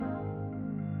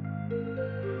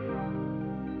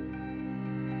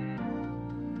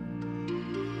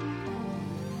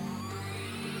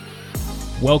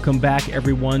Welcome back,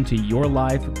 everyone, to Your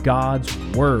Life, God's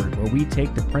Word, where we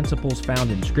take the principles found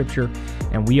in Scripture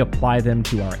and we apply them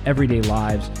to our everyday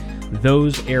lives,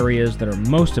 those areas that are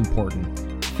most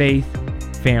important: faith,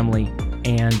 family,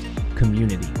 and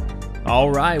community. All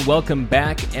right, welcome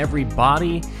back,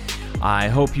 everybody. I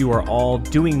hope you are all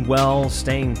doing well,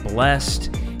 staying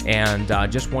blessed, and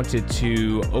just wanted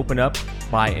to open up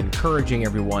by encouraging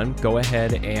everyone. Go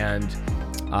ahead and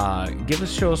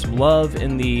show us some love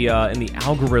in the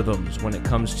algorithms when it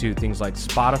comes to things like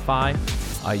Spotify.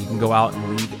 You can go out and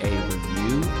leave a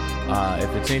review.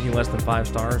 If it's anything less than 5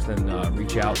 stars, then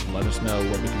reach out and let us know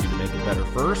what we can do to make it better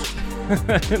first.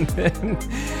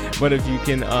 But if you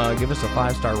can give us a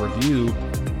 5-star review,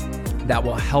 that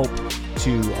will help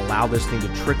to allow this thing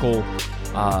to trickle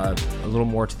a little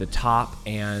more to the top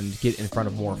and get in front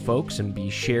of more folks and be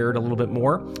shared a little bit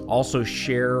more. Also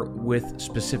share with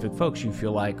specific folks you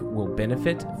feel like will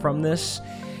benefit from this,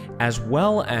 as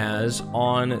well as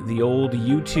on the old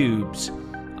YouTubes.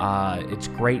 It's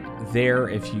great there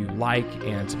if you like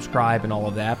and subscribe and all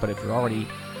of that, but if you're already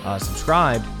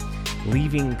subscribed,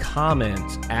 leaving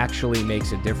comments actually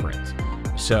makes a difference.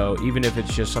 So even if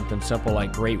it's just something simple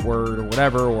like great word or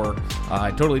whatever, or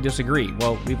I totally disagree,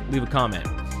 well, leave a comment,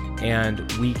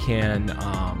 and we can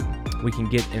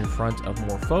get in front of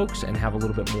more folks and have a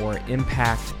little bit more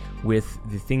impact with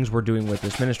the things we're doing with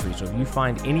this ministry. So if you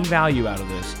find any value out of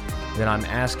this, then I'm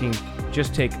asking,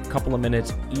 just take a couple of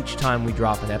minutes each time we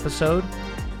drop an episode,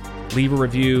 leave a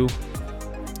review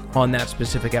on that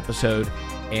specific episode,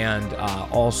 and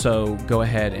also go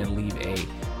ahead and leave a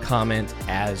comment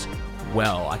as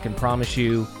well. I can promise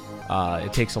you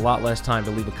it takes a lot less time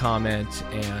to leave a comment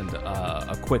and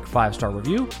a quick 5-star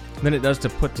review than it does to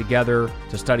put together,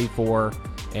 to study for,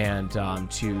 and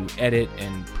to edit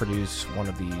and produce one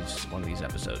of these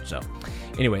episodes. So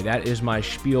anyway, that is my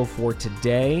spiel for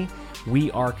today.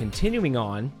 We are continuing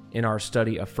on in our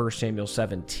study of 1 Samuel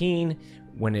 17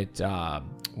 when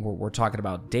we're talking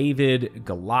about David,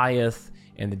 Goliath,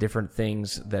 and the different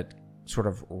things that sort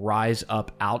of rise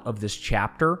up out of this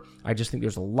chapter. I just think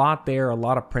there's a lot there, a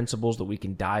lot of principles that we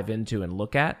can dive into and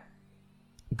look at.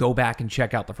 Go back and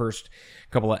check out the first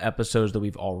couple of episodes that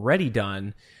we've already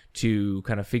done to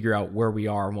kind of figure out where we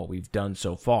are and what we've done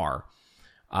so far.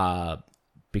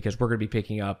 Because we're going to be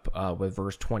picking up with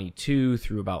verse 22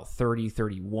 through about 30,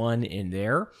 31 in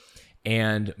there,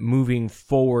 and moving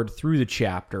forward through the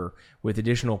chapter with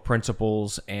additional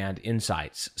principles and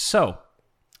insights. So,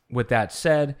 with that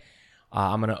said,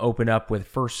 I'm going to open up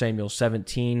with 1 Samuel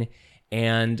 17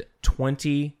 and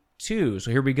 22.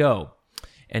 So here we go.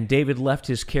 And David left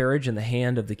his carriage in the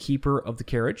hand of the keeper of the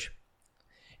carriage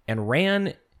and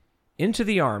ran into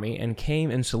the army and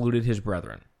came and saluted his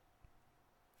brethren.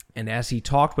 And as he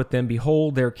talked with them,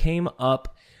 behold, there came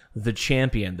up the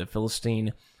champion, the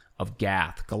Philistine of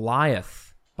Gath,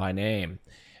 Goliath by name,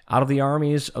 out of the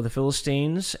armies of the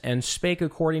Philistines, and spake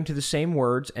according to the same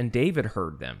words, and David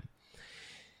heard them.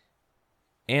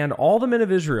 And all the men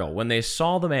of Israel, when they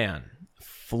saw the man,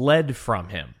 fled from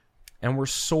him, and were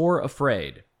sore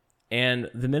afraid. And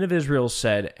the men of Israel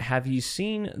said, Have ye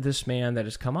seen this man that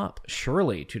is come up?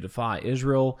 Surely to defy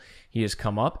Israel he is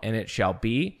come up, and it shall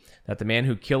be that the man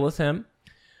who killeth him,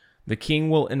 the king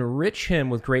will enrich him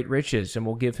with great riches, and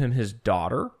will give him his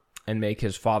daughter, and make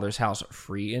his father's house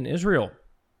free in Israel.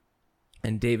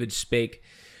 And David spake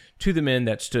to the men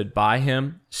that stood by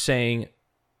him, saying,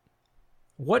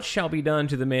 What shall be done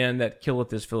to the man that killeth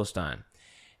this Philistine,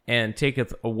 and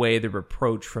taketh away the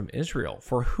reproach from Israel?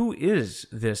 For who is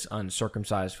this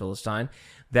uncircumcised Philistine,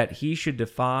 that he should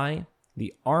defy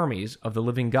the armies of the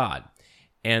living God?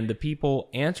 And the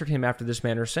people answered him after this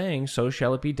manner, saying, So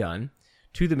shall it be done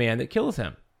to the man that killeth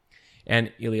him.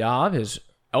 And Eliab, his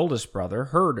eldest brother,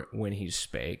 heard when he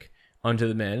spake unto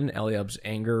the men, and Eliab's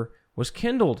anger was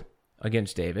kindled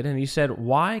against David. And he said,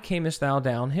 Why camest thou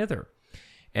down hither?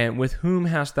 And with whom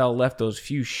hast thou left those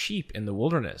few sheep in the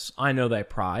wilderness? I know thy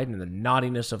pride and the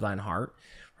naughtiness of thine heart,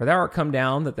 for thou art come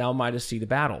down that thou mightest see the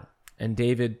battle. And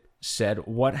David said,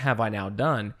 What have I now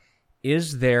done?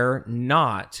 Is there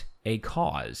not a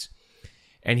cause?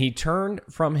 And he turned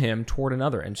from him toward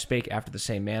another, and spake after the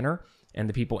same manner. And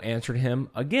the people answered him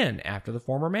again after the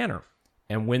former manner.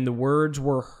 And when the words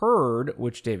were heard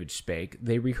which David spake,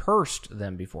 they rehearsed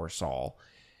them before Saul,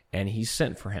 and he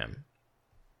sent for him.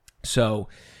 So,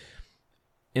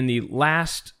 in the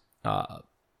last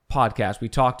podcast, we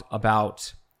talked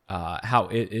about how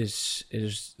it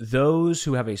is those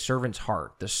who have a servant's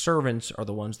heart. The servants are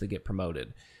the ones that get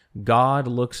promoted. God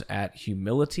looks at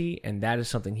humility, and that is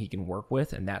something he can work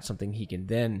with, and that's something he can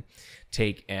then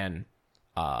take and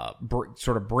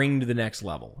sort of bring to the next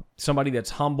level. Somebody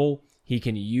that's humble, He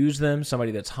can use them.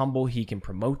 Somebody that's humble, he can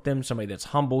promote them. Somebody that's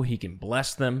humble, he can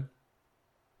bless them.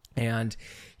 And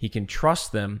he can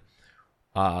trust them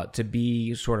to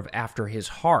be sort of after his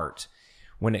heart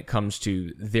when it comes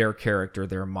to their character,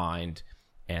 their mind,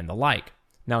 and the like.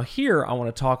 Now here, I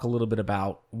want to talk a little bit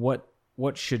about what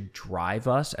should drive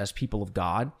us as people of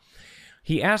God.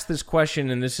 He asked this question,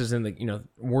 and this is in the,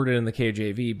 worded in the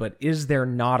KJV, but is there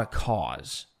not a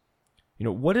cause?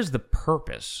 What is the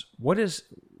purpose? What is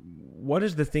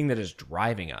the thing that is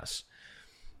driving us?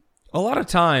 A lot of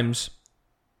times,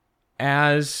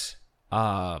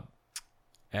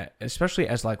 especially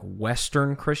as like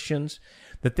Western Christians,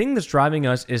 the thing that's driving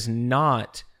us is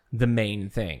not the main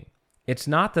thing. It's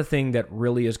not the thing that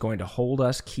really is going to hold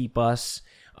us, keep us.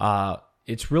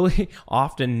 It's really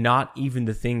often not even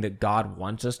the thing that God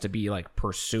wants us to be like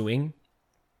pursuing.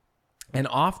 And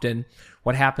often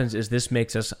what happens is this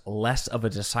makes us less of a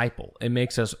disciple. It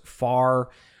makes us far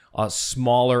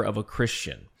smaller of a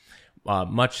Christian,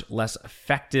 much less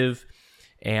effective,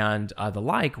 and the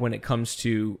like when it comes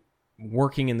to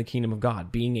working in the kingdom of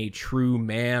God, being a true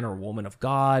man or woman of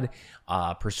God,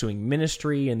 pursuing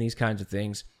ministry and these kinds of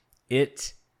things.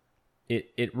 It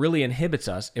really inhibits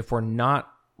us if we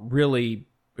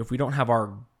don't have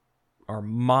our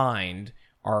mind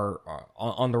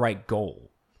on the right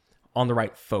goal, on the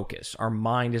right focus. Our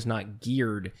mind is not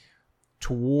geared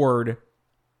toward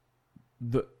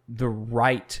the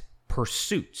right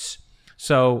pursuits.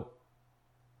 So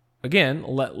again,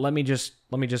 let me just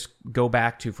go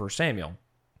back to 1 Samuel.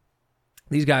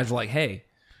 These guys are like, hey,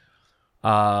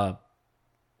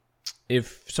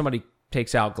 if somebody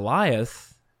takes out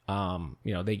Goliath,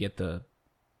 they get the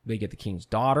king's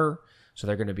daughter, so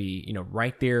they're going to be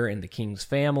right there in the king's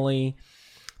family.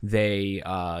 They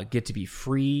get to be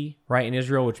free, right, in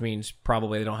Israel, which means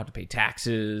probably they don't have to pay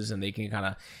taxes, and they can kind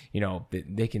of,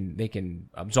 they can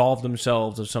absolve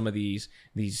themselves of some of these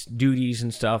duties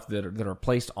and stuff that are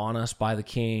placed on us by the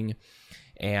king,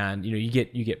 and you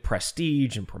get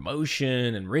prestige and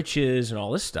promotion and riches and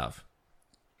all this stuff.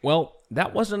 Well,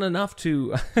 that wasn't enough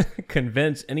to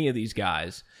convince any of these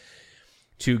guys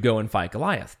to go and fight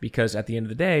Goliath, because at the end of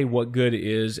the day, what good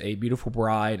is a beautiful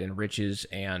bride and riches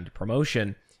and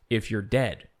promotion if you're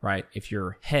dead, right? If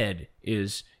your head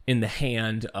is in the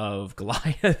hand of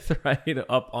Goliath, right,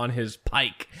 up on his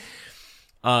pike,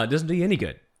 it doesn't do you any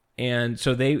good. And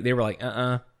so they were like,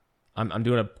 I'm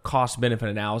doing a cost-benefit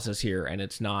analysis here, and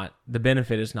the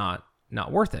benefit is not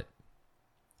worth it.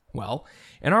 Well,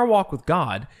 in our walk with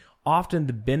God, often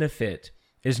the benefit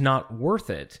is not worth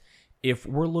it if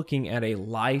we're looking at a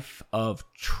life of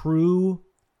true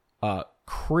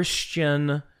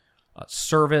Christian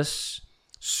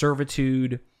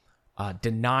servitude,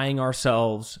 denying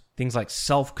ourselves, things like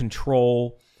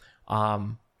self-control.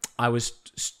 I was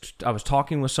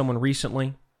talking with someone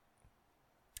recently,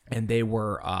 and they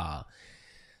were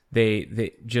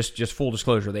they just full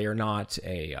disclosure, they are not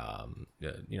a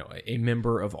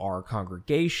member of our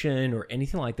congregation or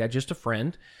anything like that. Just a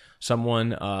friend, someone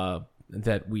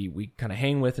that we kind of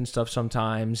hang with and stuff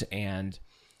sometimes, and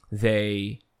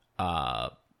they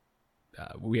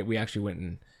we actually went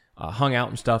and hung out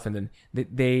and stuff, and then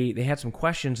they had some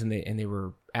questions, and they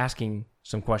were asking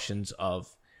some questions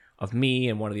of me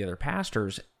and one of the other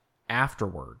pastors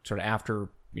afterward, sort of after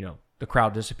the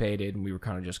crowd dissipated and we were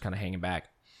kind of hanging back,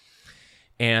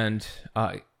 and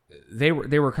they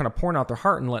were kind of pouring out their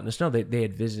heart and letting us know they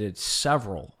had visited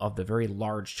several of the very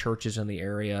large churches in the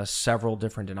area, several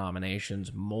different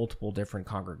denominations, multiple different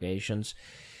congregations,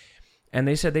 and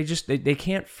they said they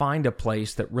can't find a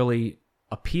place that really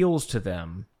appeals to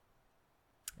them.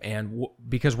 And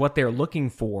because what they're looking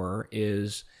for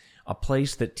is a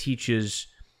place that teaches,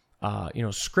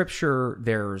 Scripture.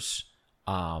 There is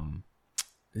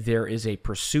a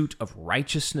pursuit of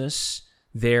righteousness.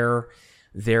 There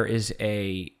is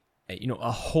a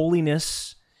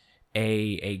holiness,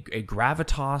 a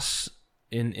gravitas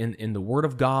in the Word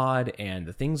of God and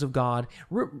the things of God.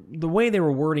 The way they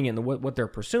were wording it and what they're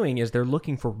pursuing is they're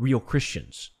looking for real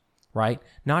Christians, right?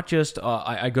 Not just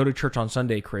I go to church on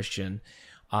Sunday Christian.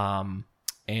 And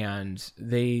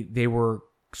they were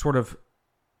sort of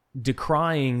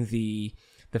decrying the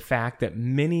fact that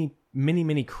many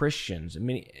Christians,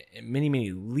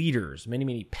 many leaders,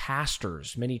 many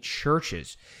pastors, many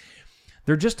churches,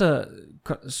 they're just a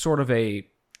sort of a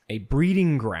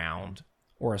breeding ground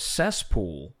or a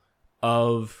cesspool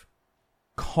of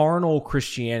carnal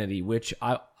Christianity, which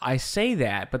I say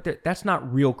that, but that's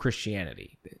not real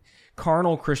Christianity.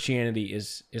 Carnal Christianity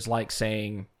is like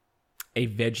saying a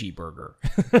veggie burger,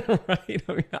 right?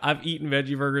 I've eaten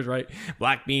veggie burgers, right?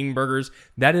 Black bean burgers.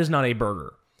 That is not a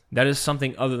burger. That is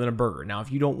something other than a burger. Now,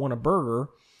 if you don't want a burger,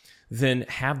 then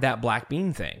have that black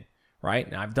bean thing, right?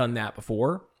 Now, I've done that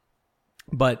before,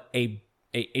 but a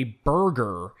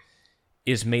burger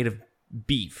is made of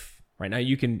beef, right? Now,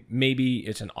 you can, maybe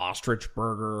it's an ostrich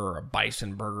burger or a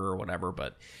bison burger or whatever,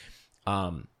 but,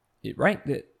 right?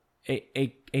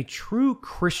 A true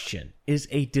Christian is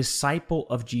a disciple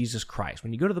of Jesus Christ.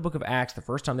 When you go to the book of Acts, the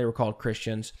first time they were called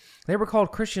Christians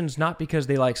not because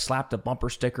they like slapped a bumper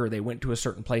sticker, they went to a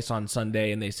certain place on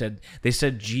Sunday and they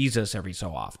said Jesus every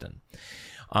so often.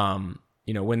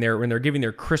 When they're giving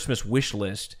their Christmas wish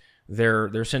list,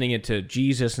 they're sending it to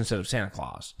Jesus instead of Santa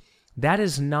Claus. That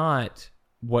is not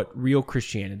what real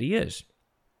Christianity is.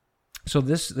 So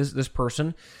this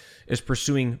person is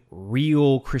pursuing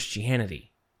real Christianity.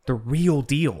 The real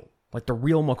deal, like the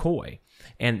real McCoy,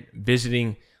 and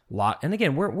visiting and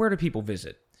again, where do people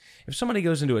visit? If somebody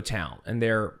goes into a town and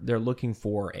they're looking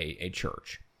for a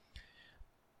church,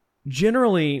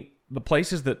 generally the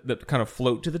places that kind of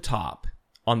float to the top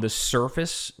on the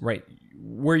surface, right?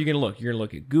 Where are you going to look? You're going to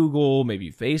look at Google,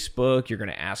 maybe Facebook. You're going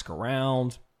to ask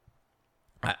around.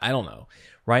 I don't know,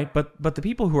 right? But the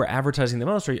people who are advertising the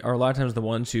most are a lot of times the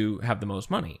ones who have the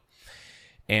most money,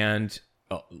 and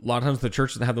a lot of times the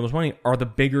churches that have the most money are the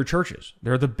bigger churches.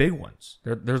 They're the big ones.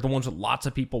 They're the ones with lots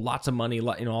of people, lots of money,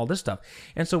 all this stuff.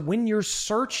 And so when you're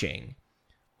searching,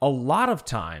 a lot of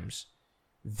times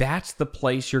that's the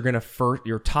place you're going to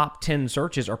your top 10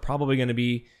 searches are probably going to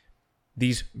be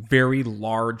these very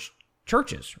large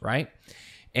churches, right?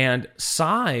 And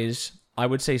size, I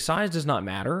would say size does not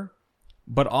matter,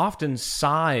 but often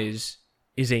size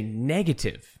is a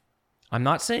negative. I'm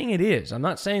not saying it is. I'm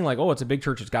not saying like, oh, it's a big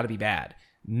church, it's got to be bad.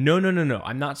 No.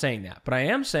 I'm not saying that. But I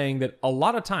am saying that a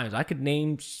lot of times I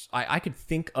could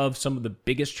think of some of the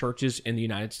biggest churches in the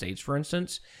United States, for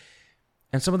instance,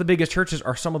 and some of the biggest churches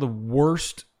are some of the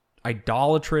worst,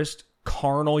 idolatrous,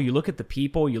 carnal. You look at the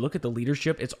people, you look at the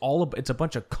leadership, it's a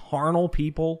bunch of carnal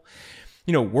people.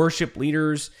 Worship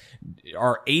leaders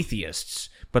are atheists,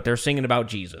 but they're singing about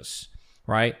Jesus,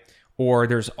 right? Or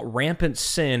there's rampant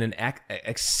sin and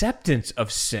acceptance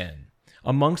of sin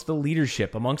amongst the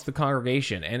leadership, amongst the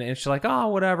congregation. And it's like, oh,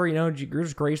 whatever,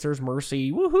 there's grace, there's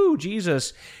mercy, woohoo,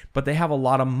 Jesus. But they have a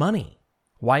lot of money.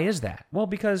 Why is that? Well,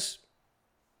 because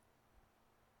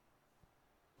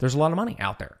there's a lot of money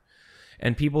out there.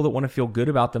 And people that want to feel good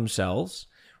about themselves,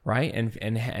 right?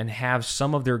 And have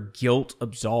some of their guilt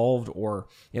absolved, or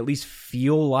at least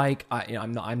feel like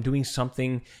I'm doing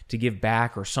something to give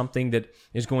back, or something that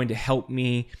is going to help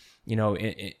me,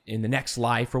 in the next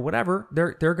life or whatever.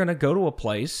 They're going to go to a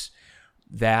place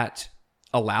that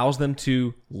allows them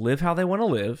to live how they want to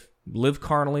live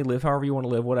carnally, live however you want to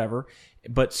live, whatever,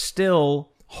 but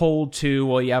still hold to,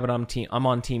 well, yeah, but I'm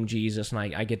on team Jesus and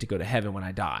I get to go to heaven when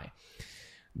I die.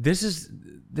 This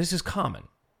is common.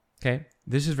 Okay,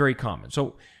 this is very common.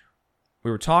 So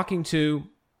we were talking to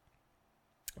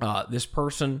this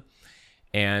person,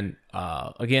 and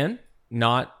again,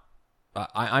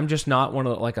 I'm just not one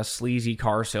of like a sleazy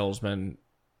car salesman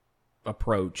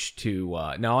approach to.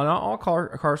 Now, not all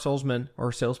car salesmen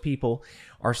or salespeople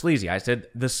are sleazy. I said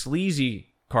the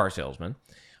sleazy car salesman.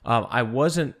 I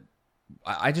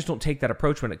just don't take that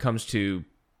approach when it comes to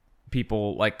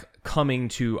people like coming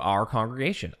to our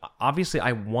congregation. Obviously,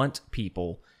 I want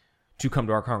people to come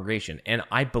to our congregation. And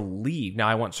I believe, now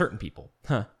I want certain people.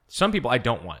 Some people I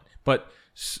don't want, but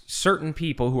certain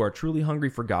people who are truly hungry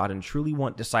for God and truly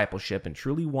want discipleship and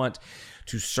truly want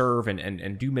to serve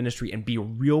and do ministry and be a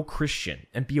real Christian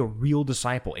and be a real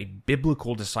disciple, a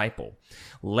biblical disciple,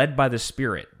 led by the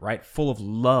Spirit, right? Full of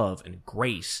love and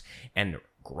grace and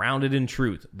grounded in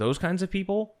truth. Those kinds of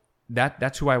people,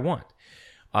 that's who I want.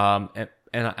 And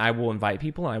I will invite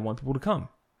people, and I want people to come.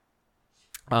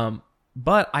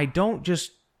 But I don't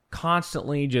just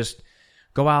constantly just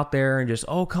go out there and just,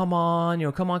 oh, come on,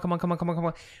 come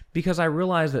on. Because I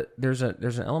realize that there's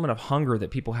an element of hunger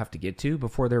that people have to get to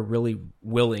before they're really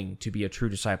willing to be a true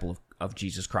disciple of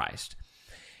Jesus Christ.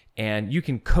 And you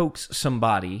can coax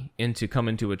somebody into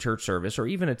coming to a church service or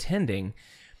even attending,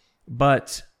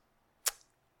 but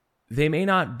they may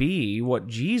not be what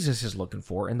Jesus is looking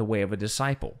for in the way of a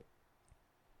disciple.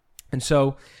 And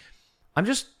so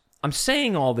I'm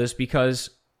saying all this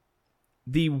because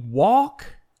the walk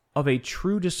of a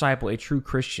true disciple, a true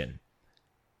Christian,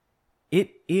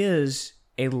 it is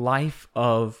a life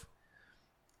of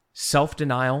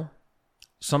self-denial,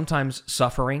 sometimes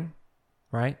suffering,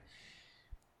 right?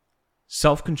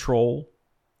 Self-control,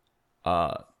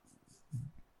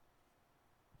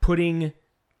 putting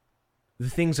the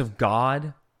things of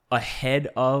God ahead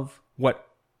of what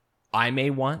I may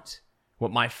want,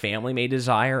 what my family may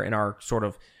desire in our sort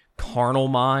of carnal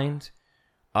mind,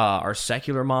 our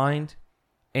secular mind.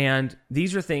 And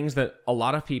these are things that a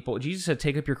lot of people, Jesus said,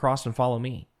 take up your cross and follow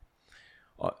me.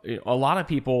 A lot of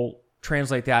people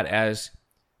translate that as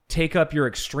take up your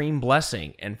extreme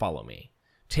blessing and follow me.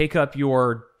 Take up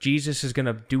your Jesus is going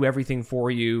to do everything for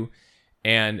you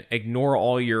and ignore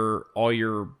all your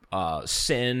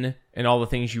sin and all the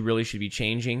things you really should be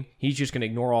changing. He's just going to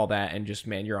ignore all that and just,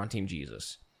 man, you're on Team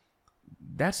Jesus.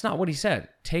 That's not what he said.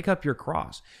 Take up your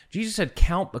cross. Jesus said,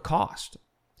 count the cost.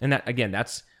 And that, again,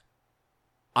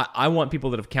 I want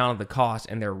people that have counted the cost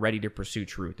and they're ready to pursue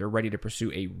truth. They're ready to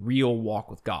pursue a real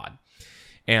walk with God.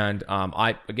 And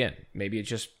maybe it's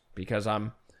just because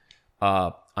I'm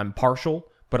partial,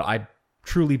 but I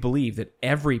truly believe that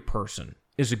every person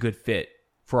is a good fit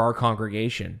for our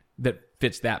congregation that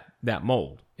fits that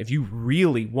mold. If you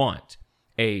really want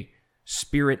a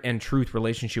spirit and truth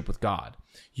relationship with God,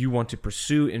 you want to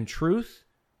pursue in truth,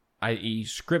 i.e.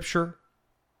 Scripture,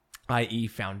 i.e.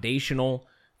 foundational,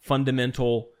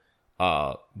 fundamental,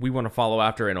 we want to follow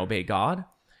after and obey God.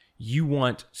 You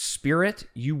want spirit,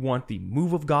 you want the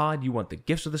move of God, you want the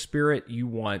gifts of the Spirit, you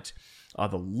want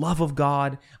the love of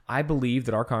God. I believe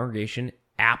that our congregation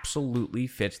absolutely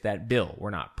fits that bill. We're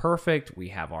not perfect. We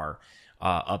have our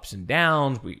ups and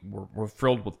downs. We're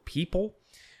filled with people,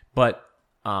 but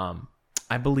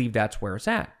I believe that's where it's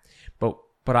at.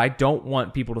 But I don't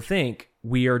want people to think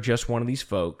we are just one of these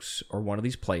folks or one of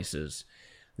these places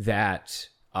that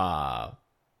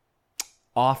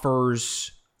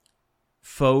offers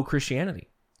faux Christianity.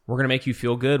 We're going to make you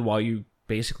feel good while you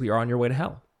basically are on your way to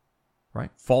hell, right?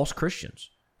 False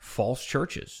Christians, false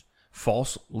churches,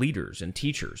 false leaders and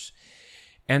teachers.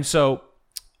 And so,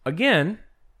 again,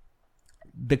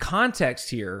 the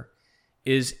context here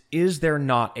is there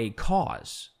not a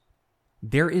cause?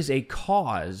 There is a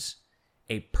cause,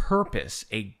 a purpose,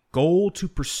 a goal to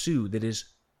pursue that is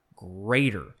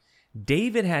greater.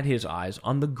 David had his eyes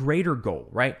on the greater goal,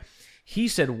 right? He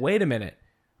said, wait a minute,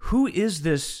 who is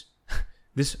this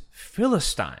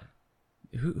Philistine?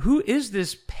 Who is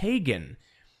this pagan?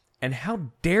 And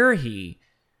how dare he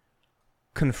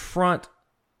confront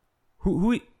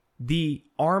the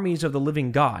armies of the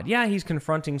living God? Yeah, he's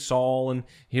confronting Saul and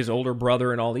his older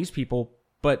brother and all these people,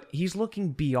 but he's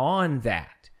looking beyond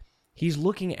that. He's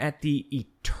looking at the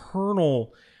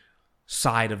eternal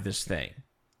side of this thing,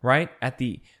 right? At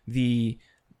the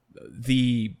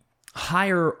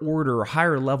higher order,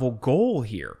 higher level goal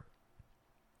here.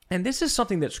 And this is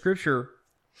something that Scripture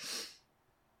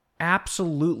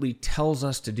absolutely tells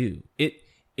us to do. It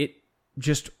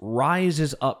just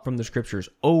rises up from the Scriptures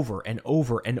over and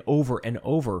over and over and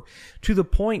over to the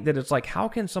point that it's like, how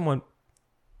can someone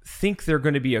think they're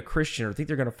going to be a Christian or think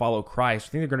they're going to follow Christ,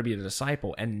 or think they're going to be a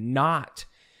disciple and not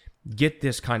get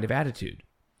this kind of attitude?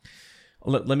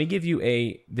 Let me give you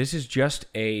this is just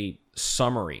a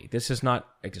summary. This is not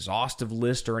an exhaustive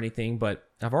list or anything, but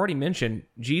I've already mentioned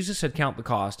Jesus said count the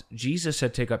cost. Jesus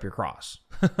said take up your cross,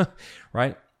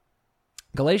 right?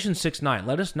 Galatians 6:9,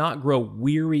 let us not grow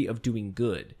weary of doing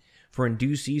good, for in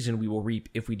due season we will reap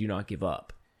if we do not give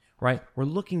up, right? We're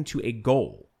looking to a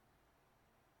goal.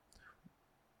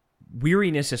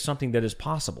 Weariness is something that is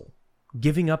possible.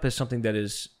 Giving up is something that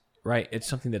is, right? It's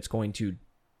something that's going to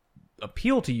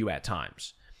appeal to you at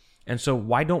times. And so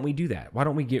why don't we do that? Why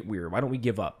don't we get weary? Why don't we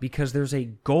give up? Because there's a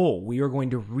goal. We are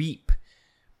going to reap.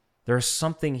 There's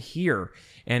something here.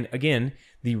 And again,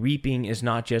 the reaping is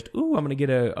not just, I'm going to get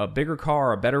a bigger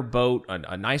car, a better boat,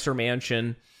 a nicer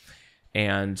mansion,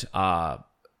 and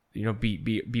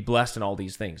be blessed in all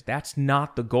these things. That's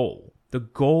not the goal. The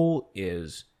goal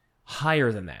is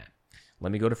higher than that.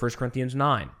 Let me go to 1 Corinthians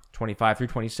 9:25 through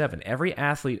 27. Every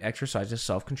athlete exercises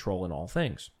self-control in all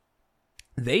things.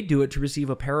 They do it to receive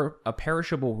a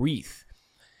perishable wreath,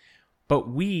 but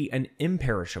we an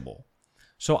imperishable.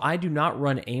 So I do not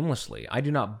run aimlessly. I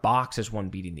do not box as one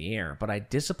beating the air, but I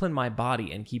discipline my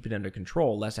body and keep it under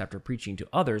control, lest after preaching to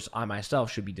others, I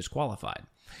myself should be disqualified.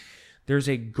 There's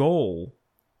a goal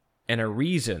and a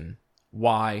reason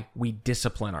why we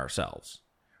discipline ourselves,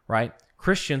 right?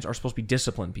 Christians are supposed to be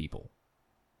disciplined people.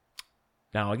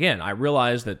 Now, again, I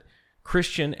realize that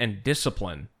Christian and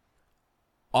discipline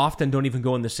often don't even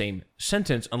go in the same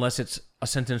sentence unless it's a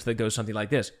sentence that goes something like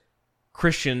this.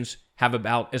 Christians have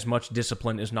about as much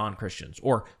discipline as non-Christians,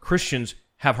 or Christians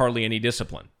have hardly any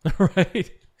discipline, right?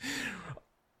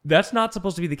 That's not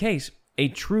supposed to be the case. A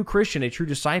true Christian, a true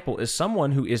disciple is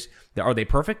someone who is, are they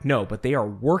perfect? No, but they are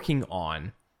working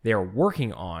on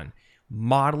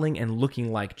modeling and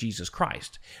looking like Jesus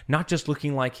Christ. Not just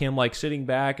looking like him, like sitting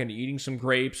back and eating some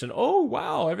grapes and, oh,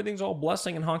 wow, everything's all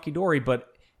blessing and honky-dory, but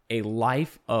a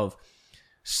life of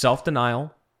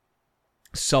self-denial,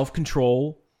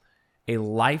 self-control, a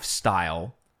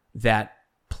lifestyle that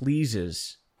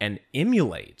pleases and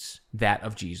emulates that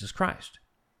of Jesus Christ.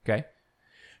 Okay?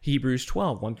 Hebrews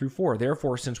 12, 1 through 4.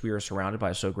 Therefore, since we are surrounded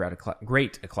by so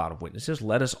great a cloud of witnesses,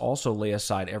 let us also lay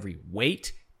aside every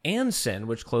weight and sin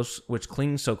which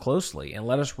clings so closely, and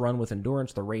let us run with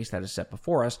endurance the race that is set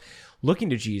before us, looking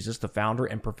to Jesus, the founder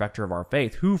and perfecter of our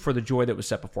faith, who for the joy that was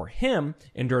set before him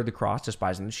endured the cross,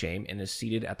 despising the shame, and is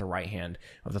seated at the right hand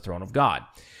of the throne of God.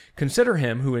 Consider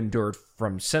him who endured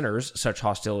from sinners such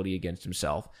hostility against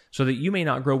himself, so that you may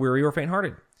not grow weary or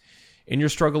faint-hearted. In your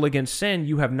struggle against sin,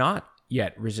 you have not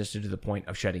yet resisted to the point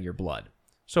of shedding your blood.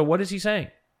 So what is he saying?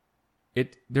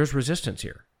 There's resistance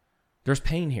here. There's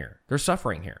pain here. There's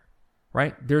suffering here,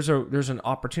 right? There's an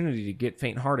opportunity to get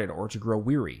faint-hearted or to grow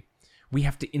weary. We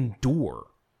have to endure,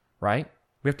 right?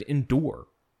 We have to endure.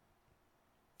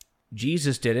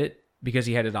 Jesus did it because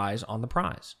he had his eyes on the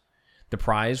prize. The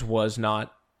prize was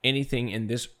not anything in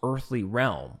this earthly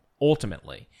realm,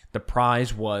 ultimately. The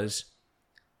prize was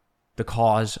the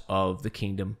cause of the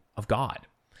kingdom of God.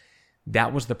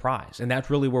 That was the prize. And that's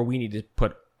really where we need to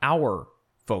put our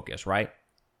focus, right?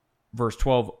 Verse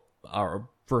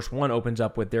 1 opens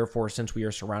up with, therefore, since we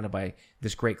are surrounded by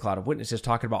this great cloud of witnesses,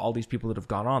 talking about all these people that have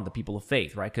gone on, the people of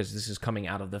faith, right? Because this is coming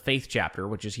out of the faith chapter,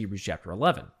 which is Hebrews chapter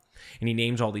 11. And he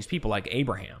names all these people like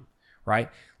Abraham, right?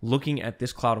 Looking at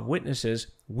this cloud of witnesses,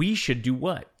 we should do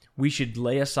what? We should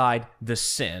lay aside the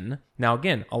sin. Now,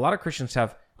 again, a lot of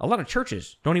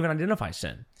churches don't even identify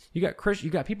sin. You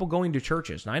got people going to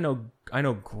churches, and I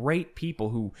know great people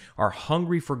who are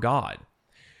hungry for God,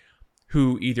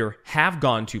 who either have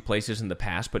gone to places in the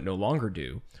past but no longer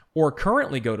do, or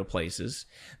currently go to places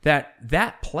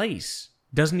that place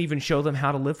doesn't even show them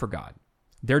how to live for God.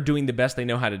 They're doing the best they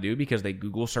know how to do because they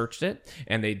Google searched it,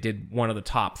 and they did one of the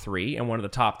top 3, and one of the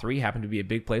top 3 happened to be a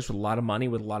big place with a lot of money,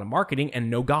 with a lot of marketing, and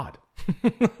no God.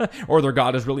 Or their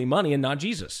God is really money and not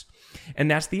Jesus.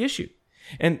 And that's the issue.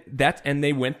 And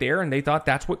they went there and they thought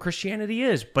that's what Christianity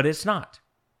is, but it's not.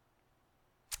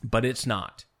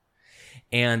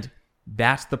 And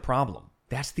that's the problem.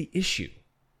 That's the issue.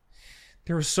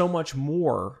 There is so much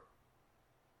more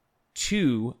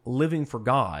to living for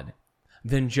God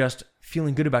than just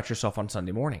feeling good about yourself on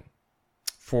Sunday morning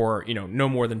for, no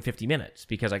more than 50 minutes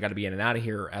because I got to be in and out of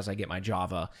here as I get my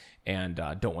Java and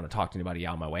don't want to talk to anybody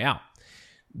on my way out.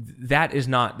 That's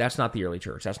not the early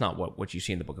church. That's not what you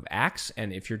see in the book of Acts.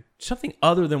 And if you're something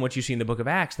other than what you see in the book of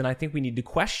Acts, then I think we need to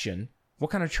question,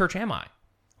 what kind of church am I?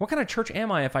 What kind of church am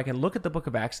I if I can look at the book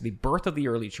of Acts, the birth of the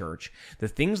early church, the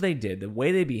things they did, the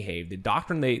way they behaved, the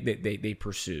doctrine they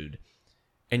pursued,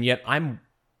 and yet I'm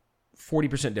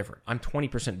 40% different. I'm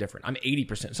 20% different. I'm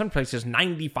 80%. Some places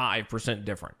 95%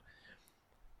 different.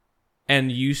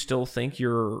 And you still think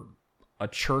you're a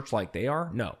church like they are?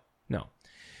 No.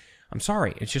 I'm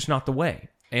sorry. It's just not the way.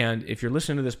 And if you're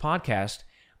listening to this podcast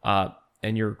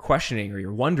and you're questioning or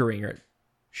you're wondering,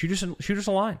 shoot us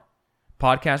a line.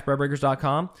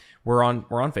 Podcast@breadbreakers.com. We're on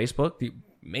Facebook. The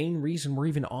main reason we're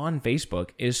even on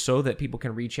Facebook is so that people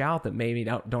can reach out that maybe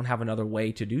don't have another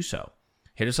way to do so.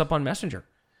 Hit us up on Messenger.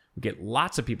 We get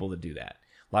lots of people that do that.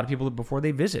 A lot of people that before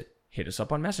they visit, hit us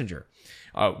up on Messenger.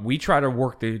 We try to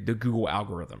work the Google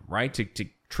algorithm, right, to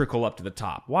trickle up to the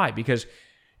top. Why? Because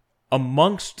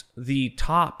amongst the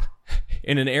top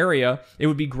in an area, it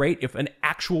would be great if an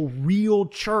actual real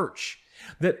church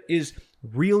that is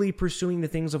really pursuing the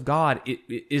things of God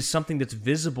is something that's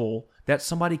visible that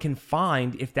somebody can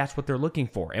find if that's what they're looking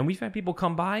for. And we've had people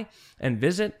come by and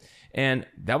visit, and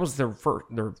that was their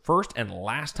first and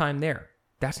last time there.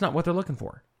 That's not what they're looking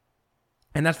for.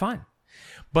 And that's fine.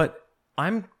 But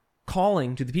I'm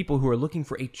calling to the people who are looking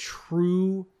for a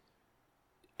true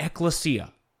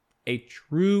ecclesia, a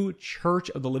true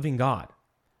church of the living God.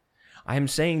 I am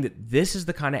saying that this is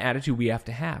the kind of attitude we have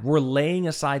to have. We're laying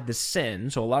aside the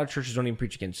sin. So a lot of churches don't even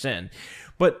preach against sin.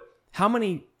 But how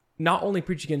many not only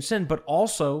preach against sin, but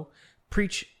also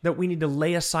preach that we need to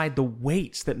lay aside the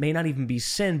weights that may not even be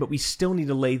sin, but we still need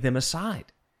to lay them aside.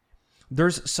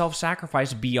 There's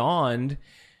self-sacrifice beyond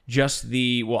just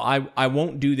I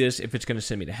won't do this if it's going to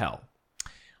send me to hell.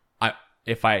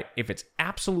 If it's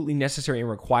absolutely necessary and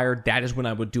required, that is when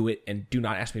I would do it, and do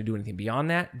not ask me to do anything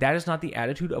beyond that. That is not the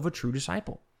attitude of a true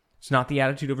disciple. It's not the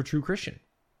attitude of a true Christian.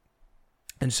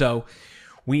 And so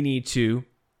we need to,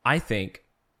 I think,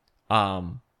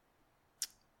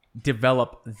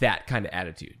 develop that kind of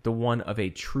attitude, the one of a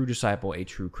true disciple, a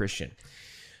true Christian.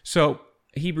 So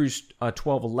Hebrews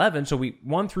 12:11, so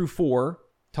 1 through 4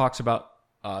 talks about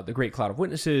the great cloud of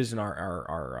witnesses and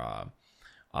our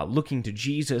looking to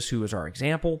Jesus, who is our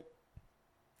example.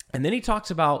 And then he talks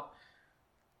about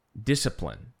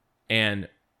discipline and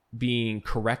being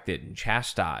corrected and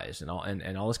chastised and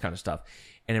all this kind of stuff.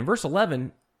 And in verse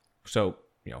 11, so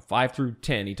 5 through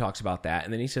 10, he talks about that,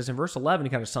 and then he says in verse 11, he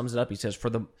kind of sums it up. He says,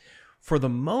 "For the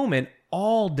moment,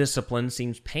 all discipline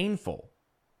seems painful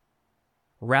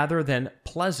rather than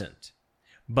pleasant,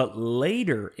 but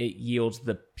later it yields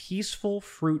the peaceful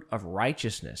fruit of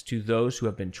righteousness to those who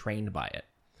have been trained by it."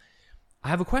 I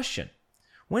have a question.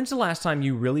 When's the last time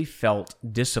you really felt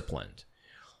disciplined?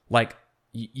 Like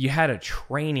you had a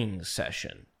training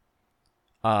session.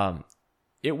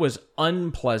 It was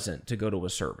unpleasant to go to a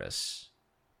service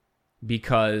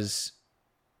because,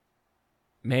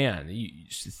 man,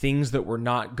 things that were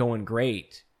not going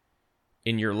great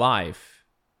in your life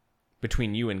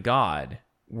between you and God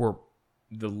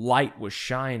the light was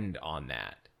shined on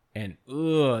that. And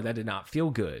that did not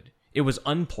feel good. It was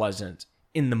unpleasant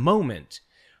in the moment,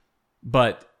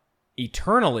 but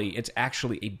eternally, it's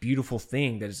actually a beautiful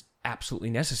thing that is absolutely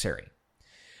necessary.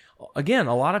 Again,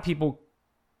 a lot of people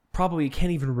probably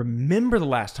can't even remember the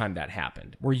last time that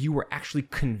happened, where you were actually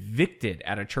convicted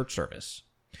at a church service,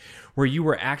 where you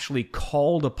were actually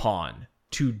called upon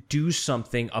to do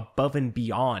something above and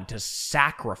beyond, to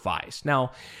sacrifice.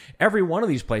 Now, every one of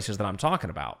these places that I'm talking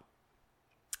about,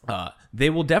 they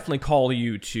will definitely call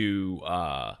you to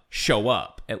show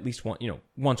up at least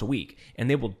once a week, and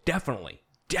they will definitely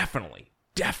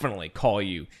call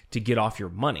you to get off your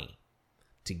money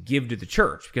to give to the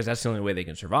church, because that's the only way they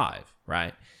can survive,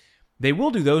 right? They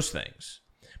will do those things.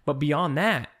 But beyond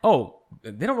that,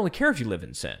 they don't really care if you live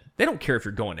in sin. They don't care if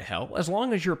you're going to hell. As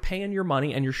long as you're paying your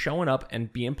money and you're showing up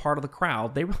and being part of the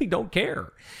crowd, they really don't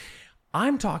care.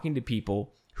 I'm talking to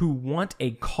people who want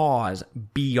a cause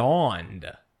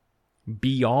beyond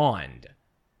the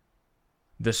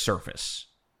surface.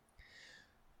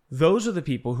 Those are the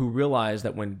people who realize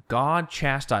that when God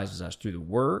chastises us through the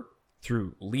word,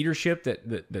 through leadership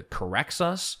that corrects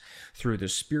us, through the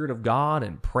Spirit of God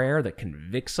and prayer that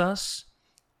convicts us,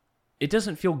 it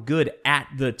doesn't feel good at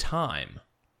the time,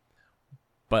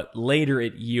 but later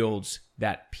it yields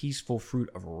that peaceful fruit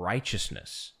of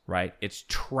righteousness, right? It's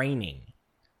training.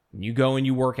 When you go and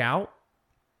you work out,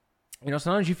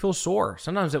 sometimes you feel sore.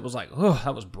 Sometimes it was like,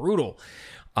 that was brutal.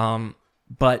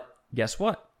 But guess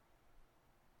what?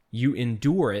 You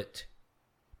endure it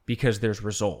because there's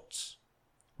results,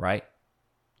 right?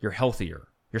 You're healthier,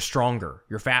 you're stronger,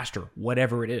 you're faster,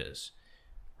 whatever it is,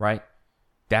 right?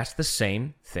 That's the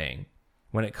same thing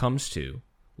when it comes to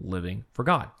living for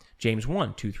God. James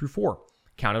 1, 2 through 4.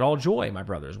 "Count it all joy, my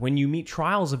brothers, when you meet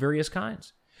trials of various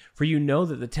kinds. For you know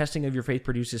that the testing of your faith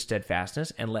produces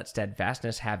steadfastness, and let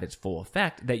steadfastness have its full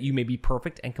effect, that you may be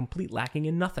perfect and complete, lacking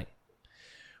in nothing."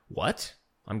 What?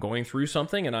 I'm going through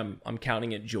something and I'm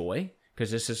counting it joy because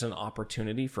this is an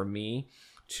opportunity for me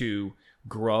to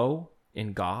grow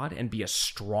in God and be a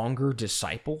stronger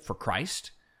disciple for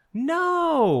Christ?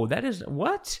 No, that is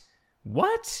what?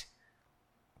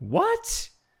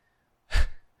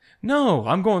 No,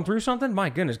 I'm going through something. My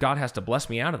goodness, God has to bless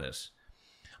me out of this.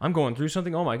 I'm going through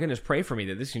something. Oh my goodness, pray for me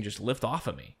that this can just lift off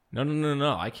of me.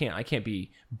 No. I can't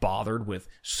be bothered with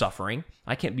suffering.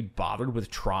 I can't be bothered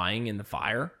with trying in the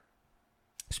fire.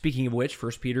 Speaking of which,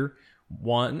 1 Peter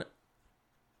 1,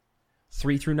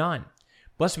 3 through 9.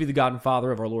 "Blessed be the God and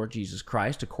Father of our Lord Jesus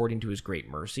Christ. According to his great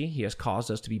mercy, he has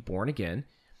caused us to be born again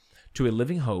to a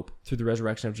living hope through the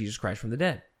resurrection of Jesus Christ from the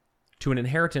dead, to an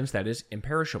inheritance that is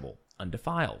imperishable,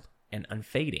 undefiled, and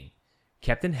unfading,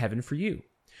 kept in heaven for you,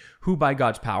 who by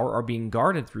God's power are being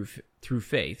guarded through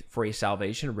faith for a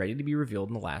salvation ready to be revealed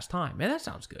in the last time." Man, that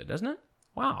sounds good, doesn't it?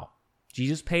 Wow.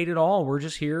 Jesus paid it all. We're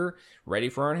just here ready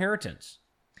for our inheritance.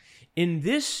 "In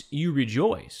this you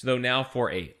rejoice, though now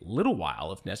for a little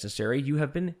while, if necessary, you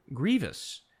have been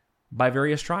grievous by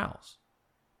various trials."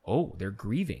 Oh, they're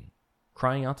grieving,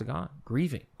 crying out to God,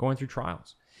 grieving, going through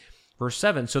trials. Verse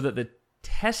 7, "So that the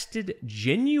tested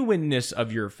genuineness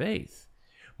of your faith,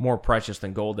 more precious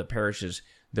than gold that perishes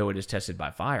though it is tested by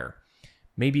fire,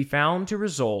 may be found to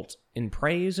result in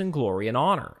praise and glory and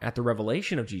honor at the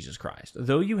revelation of Jesus Christ.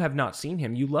 Though you have not seen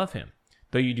him, you love him.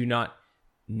 Though you do not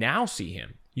now see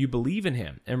him, you believe in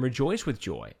him and rejoice with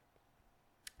joy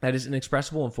that is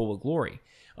inexpressible and full of glory,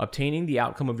 obtaining the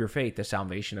outcome of your faith, the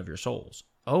salvation of your souls."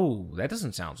 Oh, that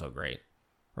doesn't sound so great,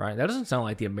 right? That doesn't sound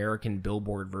like the American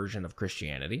Billboard version of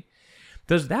Christianity.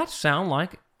 Does that sound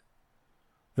like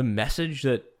the message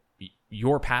that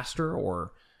your pastor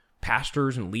or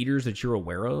pastors and leaders that you're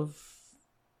aware of,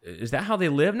 is that how they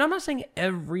live? Now, I'm not saying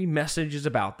every message is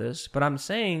about this, but I'm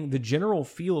saying the general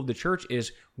feel of the church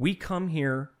is we come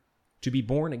here to be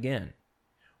born again.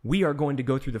 We are going to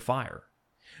go through the fire.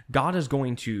 God is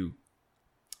going to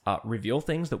reveal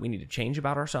things that we need to change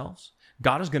about ourselves.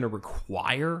 God is going to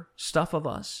require stuff of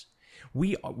us.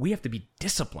 We have to be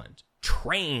disciplined,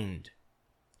 trained,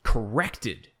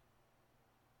 corrected,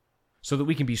 so that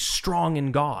we can be strong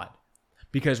in God,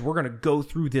 because we're going to go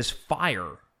through this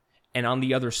fire, and on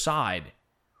the other side,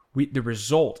 the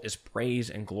result is praise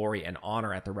and glory and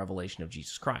honor at the revelation of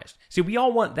Jesus Christ. See, we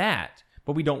all want that,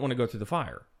 but we don't want to go through the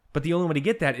fire. But the only way to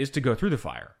get that is to go through the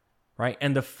fire, right?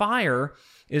 And the fire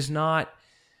is not,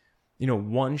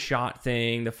 one-shot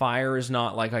thing. The fire is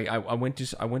not like I went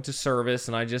to service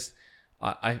and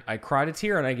I cried a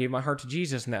tear and I gave my heart to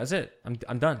Jesus and that was it.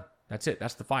 I'm done. That's it.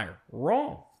 That's the fire.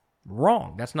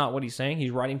 Wrong. That's not what he's saying.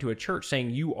 He's writing to a church saying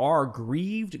you are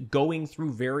grieved going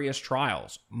through various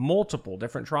trials, multiple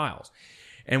different trials.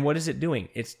 And what is it doing?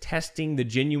 It's testing the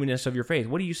genuineness of your faith.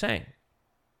 What are you saying?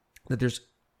 That there's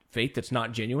faith that's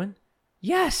not genuine?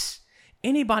 Yes.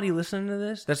 Anybody listening to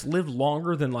this that's lived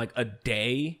longer than like a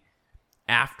day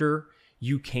after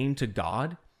you came to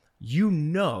God,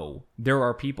 there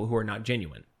are people who are not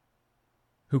genuine,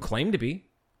 who claim to be,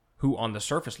 who on the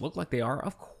surface look like they are.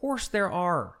 Of course there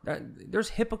are. There's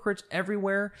hypocrites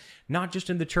everywhere, not just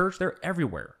in the church. They're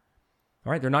everywhere.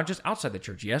 All right? They're not just outside the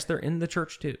church. Yes, they're in the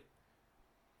church too.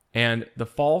 And the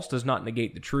false does not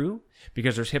negate the true.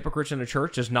 Because there's hypocrites in the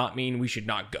church does not mean we should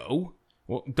not go.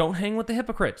 Well, don't hang with the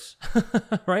hypocrites,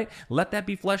 right? Let that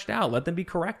be fleshed out. Let them be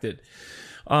corrected.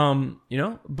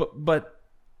 But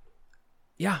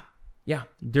yeah.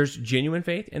 There's genuine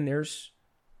faith and there's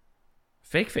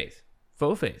fake faith,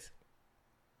 faux faith.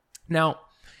 Now,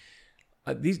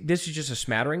 this is just a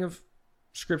smattering of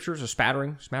scriptures, a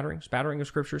spattering of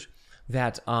scriptures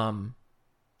that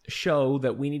show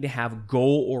that we need to have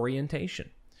goal orientation.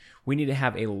 We need to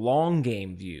have a long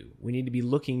game view. We need to be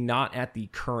looking not at the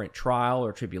current trial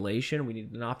or tribulation. We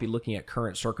need to not be looking at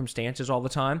current circumstances all the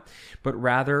time, but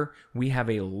rather we have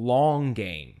a long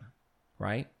game,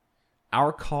 right?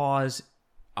 Our cause,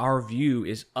 our view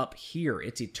is up here.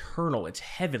 It's eternal. It's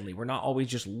heavenly. We're not always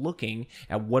just looking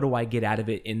at what do I get out of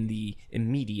it in the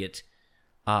immediate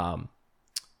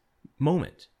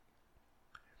moment.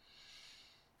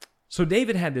 So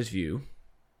David had this view,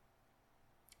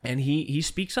 and he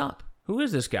speaks up. Who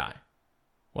is this guy?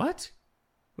 What?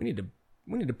 We need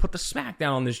to put the smack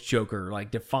down on this joker,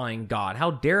 like defying God.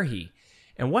 How dare he?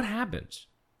 And what happens?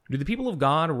 Do the people of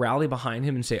God rally behind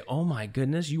him and say, "Oh my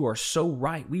goodness, you are so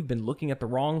right. We've been looking at the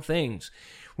wrong things.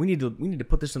 We need to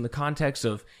put this in the context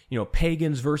of,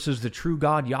 pagans versus the true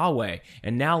God Yahweh.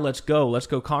 And now let's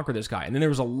go conquer this guy." And then there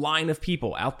was a line of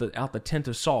people out the tent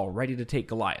of Saul ready to take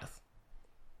Goliath.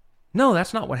 No,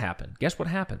 that's not what happened. Guess what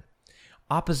happened?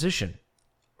 Opposition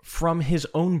from his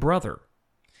own brother,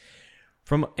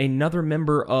 from another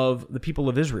member of the people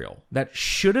of Israel that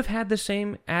should have had the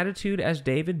same attitude as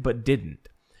David but didn't.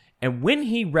 And when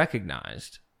he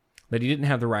recognized that he didn't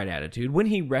have the right attitude, when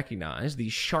he recognized the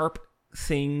sharp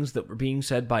things that were being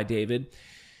said by David,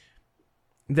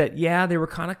 that, they were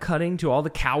kind of cutting to all the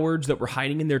cowards that were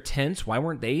hiding in their tents. Why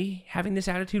weren't they having this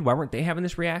attitude? Why weren't they having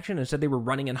this reaction? Instead, they were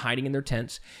running and hiding in their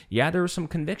tents. There was some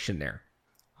conviction there.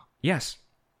 Yes.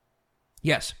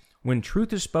 When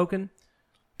truth is spoken,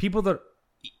 people that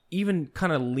even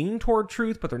kind of lean toward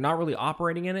truth, but they're not really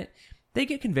operating in it, they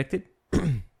get convicted.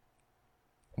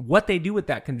 What they do with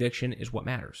that conviction is what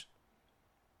matters.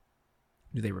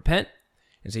 Do they repent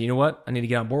and say, you know what, I need to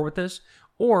get on board with this?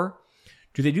 Or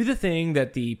do they do the thing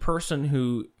that the person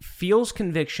who feels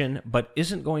conviction but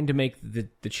isn't going to make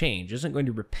the change, isn't going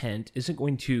to repent, isn't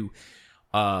going to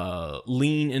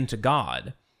lean into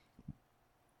God?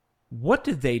 What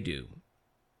did they do?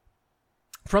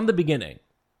 From the beginning,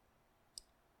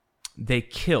 they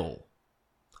kill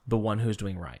the one who's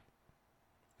doing right.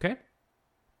 Okay?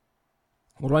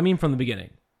 What do I mean from the beginning?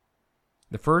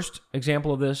 The first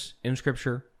example of this in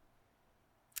Scripture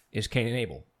is Cain and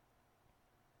Abel.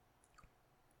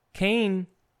 Cain,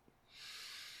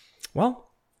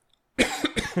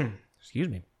 excuse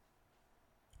me,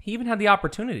 he even had the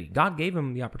opportunity. God gave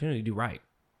him the opportunity to do right.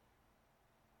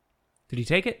 Did he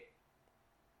take it?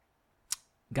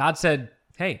 God said,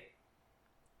 hey,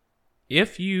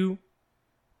 if you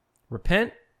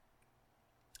repent,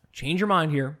 change your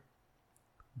mind here,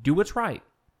 do what's right,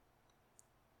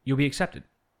 you'll be accepted.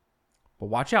 But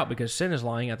watch out, because sin is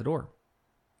lying at the door.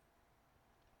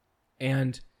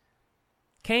 And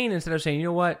Cain, instead of saying, you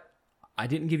know what, I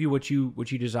didn't give you what you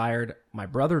desired, my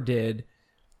brother did,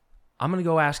 I'm going to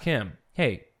go ask him,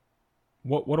 hey,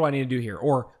 what do I need to do here?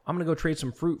 Or I'm going to go trade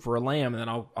some fruit for a lamb, and then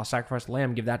I'll sacrifice the lamb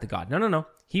and give that to God. No.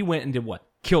 He went and did what?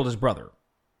 Killed his brother.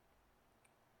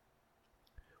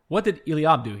 What did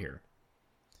Eliab do here?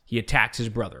 He attacks his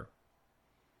brother.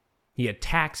 He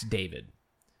attacks David.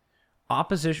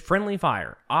 opposition, friendly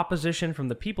fire, opposition from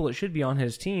the people that should be on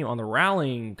his team, on the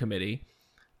rallying committee.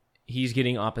 He's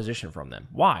getting opposition from them.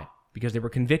 Why? Because they were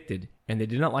convicted and they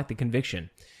did not like the conviction,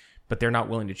 but they're not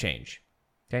willing to change.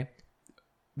 Okay?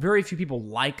 Very few people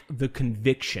like the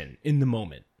conviction in the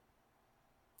moment.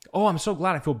 Oh, I'm so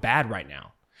glad I feel bad right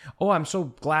now. Oh, I'm so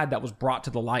glad that was brought to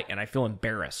the light and I feel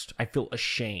embarrassed. I feel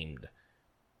ashamed.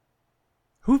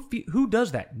 Who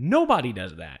does that? Nobody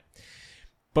does that.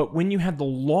 But when you have the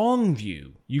long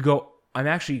view, you go, I'm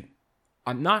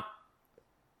not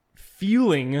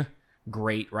feeling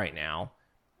great right now,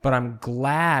 but I'm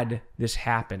glad this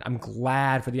happened. I'm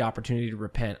glad for the opportunity to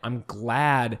repent. I'm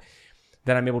glad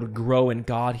that I'm able to grow in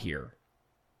God here.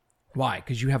 Why?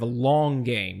 Because you have a long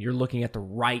game. You're looking at the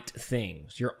right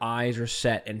things. Your eyes are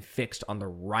set and fixed on the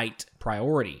right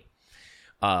priority.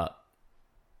 That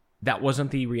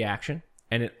wasn't the reaction,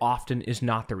 and it often is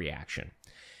not the reaction.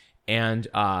 And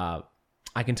I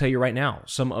can tell you right now,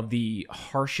 some of the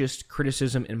harshest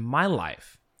criticism in my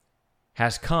life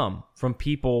has come from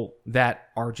people that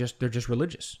are they're just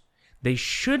religious. They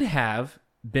should have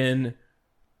been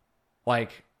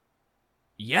like,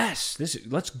 yes,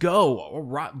 let's go. All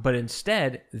right. But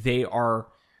instead, they are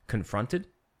confronted,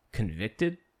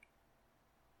 convicted.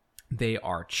 They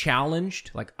are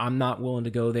challenged. Like, I'm not willing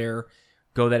to go there,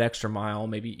 go that extra mile,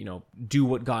 maybe, do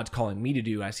what God's calling me to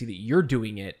do. I see that you're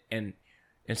doing it. And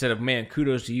instead of, man,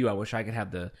 kudos to you, I wish I could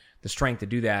have the strength to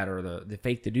do that or the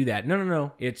faith to do that.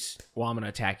 No. It's, well, I'm going to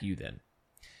attack you then.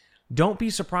 Don't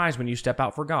be surprised when you step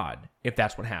out for God if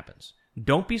that's what happens.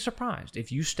 Don't be surprised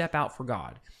if you step out for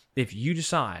God. If you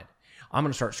decide, I'm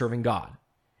going to start serving God,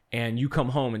 and you come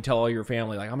home and tell all your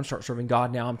family, like, I'm going to start serving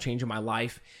God now, I'm changing my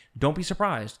life. Don't be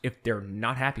surprised if they're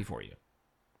not happy for you.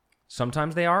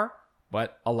 Sometimes they are,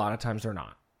 but a lot of times they're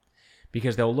not.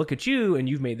 Because they'll look at you and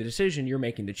you've made the decision, you're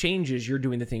making the changes, you're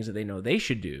doing the things that they know they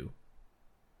should do,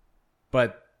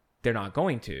 but they're not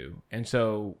going to. And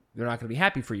so they're not going to be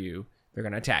happy for you. They're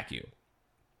going to attack you.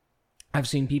 I've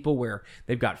seen people where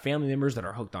they've got family members that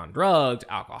are hooked on drugs,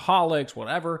 alcoholics,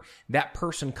 whatever. That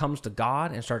person comes to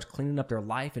God and starts cleaning up their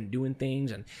life and doing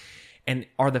things. And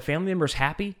are the family members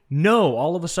happy? No.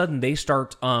 All of a sudden they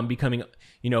start becoming,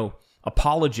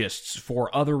 apologists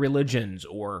for other religions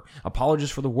or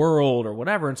apologists for the world or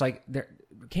whatever. It's like,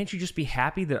 can't you just be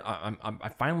happy that I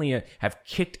finally have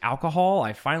kicked alcohol?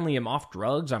 I finally am off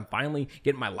drugs. I'm finally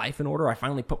getting my life in order. I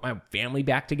finally put my family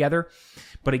back together.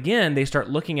 But again, they start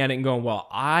looking at it and going, well,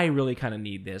 I really kind of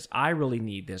need this. I really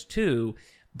need this too,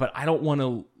 but I don't want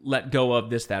to let go of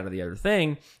this, that, or the other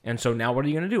thing. And so now what are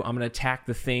you going to do? I'm going to attack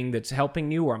the thing that's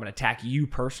helping you, or I'm going to attack you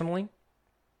personally.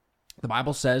 The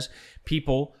Bible says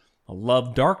people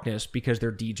love darkness because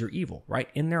their deeds are evil, right?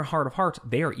 In their heart of hearts,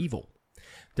 they are evil.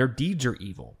 Their deeds are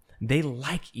evil. They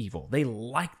like evil. They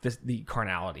like the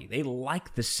carnality. They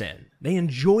like the sin. They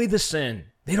enjoy the sin.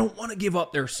 They don't want to give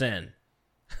up their sin.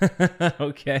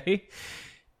 Okay?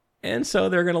 And so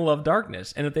they're going to love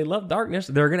darkness. And if they love darkness,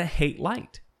 they're going to hate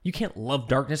light. You can't love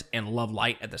darkness and love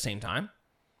light at the same time.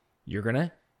 You're going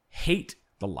to hate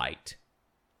the light.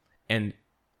 And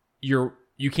you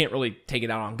can't really take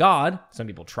it out on God. Some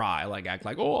people try, act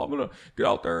like, oh, I'm going to get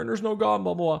out there and there's no God,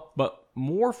 blah, blah, blah. But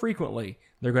more frequently,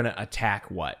 they're going to attack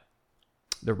what?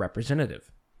 The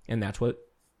representative. And that's what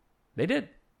they did.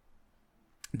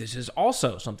 This is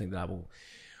also something that I will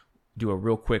do a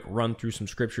real quick run through some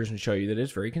scriptures and show you that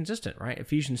it's very consistent, right?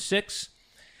 Ephesians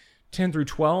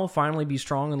 6:10-12, finally be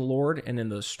strong in the Lord and in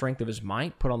the strength of his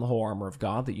might. Put on the whole armor of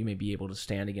God that you may be able to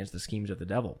stand against the schemes of the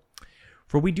devil.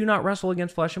 For we do not wrestle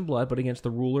against flesh and blood, but against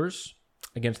the rulers,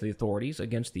 against the authorities,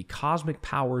 against the cosmic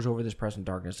powers over this present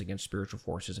darkness, against spiritual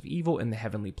forces of evil in the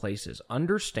heavenly places.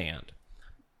 Understand,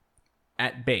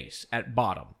 at base, at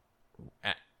bottom,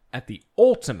 at the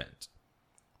ultimate,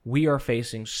 we are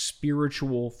facing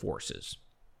spiritual forces.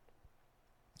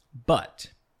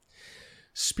 But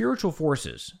spiritual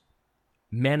forces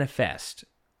manifest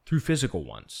through physical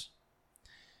ones.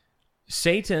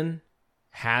 Satan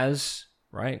has,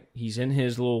 right? He's in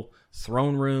his little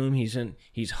throne room.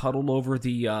 He's huddled over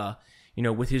the,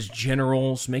 with his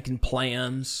generals making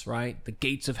plans, right? The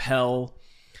gates of hell,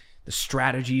 the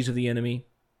strategies of the enemy.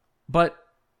 But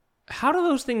how do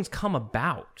those things come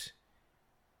about?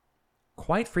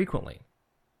 Quite frequently,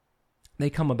 they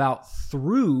come about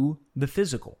through the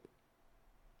physical.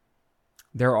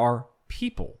 There are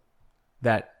people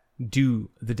that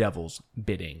do the devil's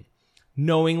bidding,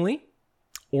 knowingly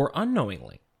or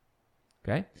unknowingly.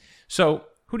 Okay? So,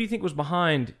 who do you think was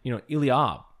behind,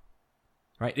 Eliab?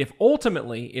 Right? If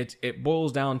ultimately it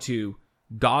boils down to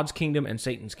God's kingdom and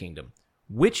Satan's kingdom,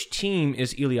 which team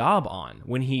is Eliab on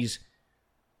when he's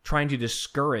trying to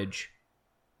discourage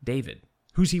David.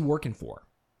 Who's he working for?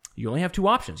 You only have two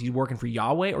options. He's working for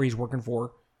Yahweh or he's working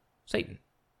for Satan,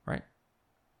 right?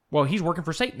 Well, he's working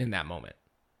for Satan in that moment.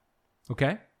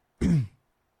 Okay?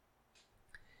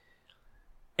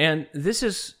 And this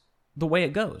is the way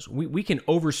it goes. We can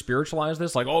over spiritualize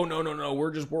this, like, oh no,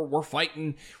 we're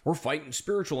fighting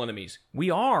spiritual enemies. We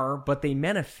are, but they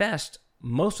manifest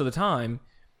most of the time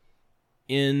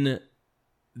in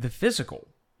the physical,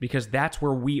 because that's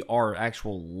where we are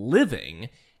actual living,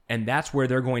 and that's where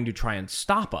they're going to try and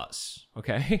stop us.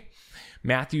 Okay?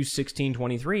 Matthew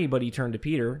 16:23, but he turned to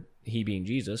Peter, he being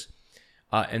Jesus,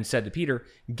 and said to Peter,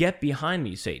 "Get behind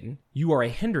me, Satan. You are a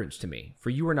hindrance to me, for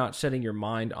you are not setting your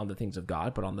mind on the things of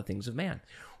God, but on the things of man."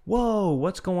 Whoa,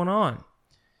 what's going on?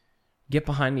 Get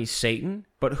behind me, Satan.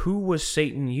 But who was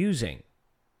Satan using?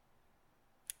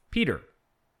 Peter.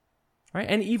 Right?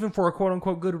 And even for a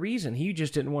quote-unquote good reason. He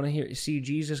just didn't want to see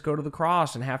Jesus go to the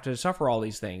cross and have to suffer all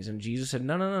these things. And Jesus said,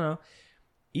 no.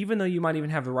 Even though you might even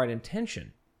have the right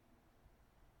intention,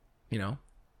 you know,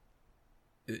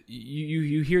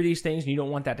 you hear these things and you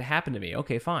don't want that to happen to me.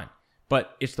 Okay, fine.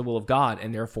 But it's the will of God,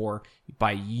 and therefore,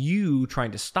 by you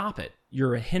trying to stop it,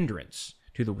 you're a hindrance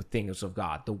to the things of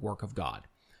God, the work of God.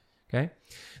 Okay?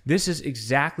 This is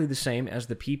exactly the same as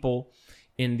the people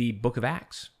in the book of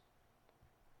Acts.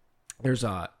 There's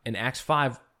in Acts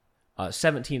 5,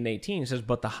 17 and 18, it says,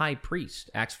 but the high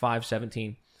priest, Acts 5,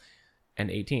 17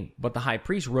 and 18, but the high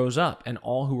priest rose up, and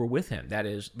all who were with him, that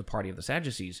is, the party of the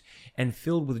Sadducees, and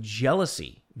filled with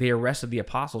jealousy, they arrested the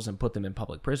apostles and put them in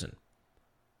public prison.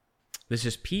 This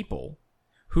is people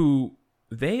who,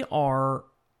 they are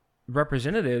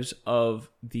representatives of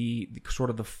the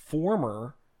sort of the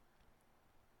former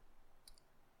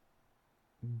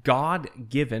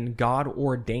God-given,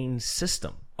 God-ordained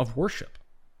system of worship,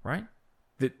 right?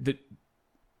 The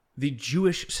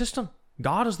Jewish system.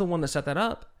 God is the one that set that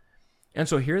up. And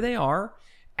so here they are,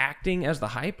 acting as the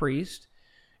high priest,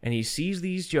 and he sees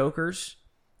these jokers,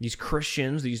 these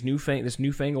Christians, this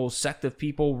newfangled sect of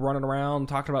people running around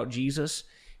talking about Jesus,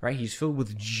 right? He's filled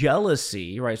with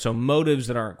jealousy, right? So motives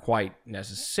that aren't quite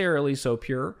necessarily so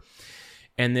pure.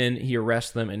 And then he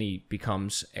arrests them, and he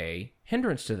becomes a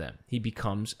hindrance to them. He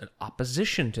becomes an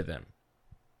opposition to them.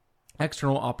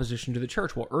 External opposition to the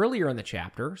church. Well, earlier in the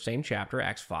chapter, same chapter,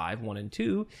 Acts 5, 1 and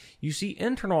 2, you see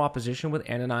internal opposition with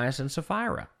Ananias and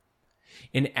Sapphira.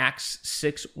 In Acts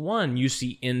 6, 1, you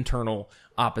see internal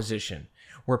opposition,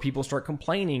 where people start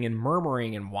complaining and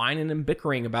murmuring and whining and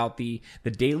bickering about the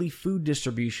daily food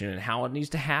distribution and how it needs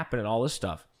to happen and all this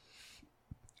stuff.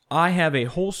 I have a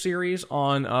whole series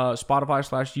on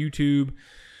Spotify/YouTube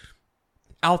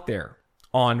out there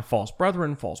on false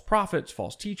brethren, false prophets,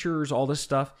 false teachers, all this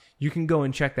stuff. You can go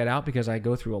and check that out because I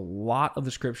go through a lot of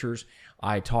the scriptures.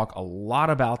 I talk a lot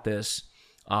about this,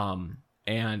 and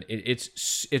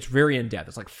it's very in-depth.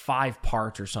 It's like 5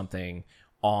 parts or something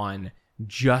on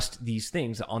just these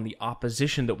things, on the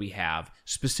opposition that we have,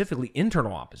 specifically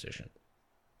internal opposition.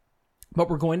 But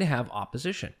we're going to have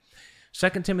opposition. 2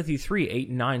 Timothy 3, 8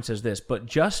 and 9 says this, but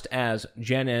just as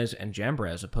Jannes and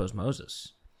Jambres opposed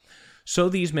Moses, so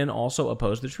these men also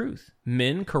oppose the truth,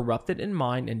 men corrupted in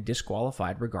mind and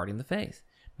disqualified regarding the faith.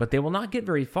 But they will not get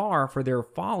very far, for their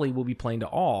folly will be plain to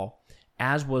all,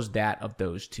 as was that of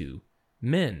those 2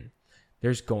 men.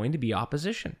 There's going to be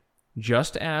opposition.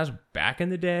 Just as back in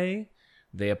the day,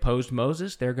 they opposed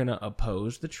Moses, they're going to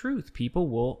oppose the truth. People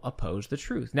will oppose the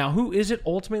truth. Now, who is it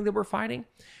ultimately that we're fighting?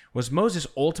 Was Moses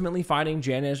ultimately fighting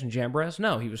Jannes and Jambres?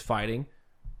 No, he was fighting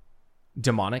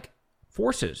demonic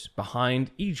forces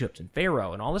behind Egypt and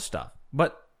Pharaoh and all this stuff.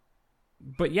 But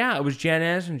yeah, it was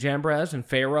Jannes and Jambres and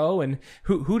Pharaoh, and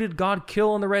who did God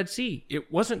kill in the Red Sea?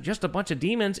 It wasn't just a bunch of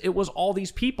demons, it was all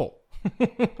these people,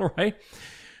 right?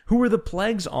 Who were the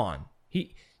plagues on?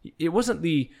 It wasn't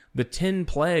the 10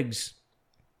 plagues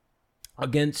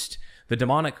against the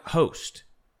demonic host.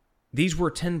 These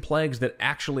were 10 plagues that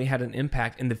actually had an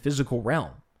impact in the physical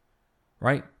realm,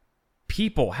 right?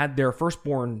 People had their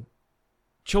firstborn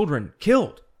children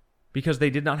killed because they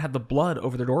did not have the blood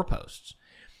over their doorposts.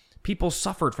 People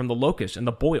suffered from the locusts and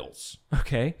the boils,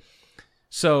 okay?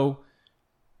 So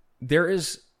there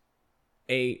is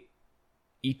a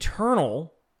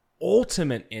eternal,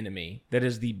 ultimate enemy that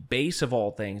is the base of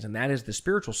all things, and that is the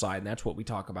spiritual side, and that's what we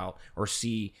talk about or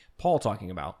see Paul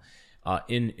talking about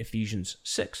in Ephesians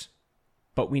 6.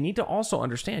 But we need to also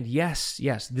understand, yes,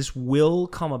 this will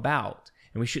come about.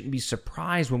 And we shouldn't be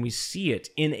surprised when we see it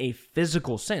in a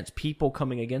physical sense. People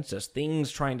coming against us, things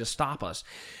trying to stop us,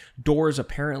 doors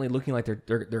apparently looking like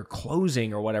they're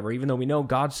closing or whatever, even though we know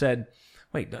God said,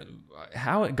 wait,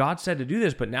 how God said to do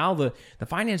this, but now the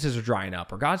finances are drying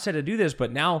up, or God said to do this,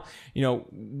 but now,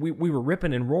 we were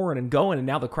ripping and roaring and going, and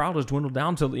now the crowd has dwindled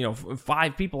down to,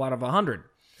 5 people out of 100.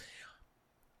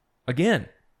 Again,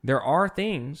 there are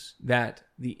things that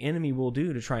the enemy will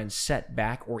do to try and set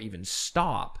back or even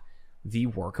stop the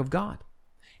work of God.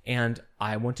 And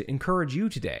I want to encourage you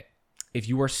today, if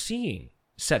you are seeing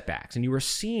setbacks and you are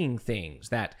seeing things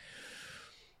that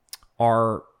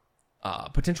are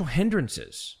potential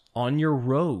hindrances on your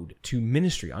road to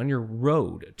ministry, on your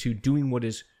road to doing what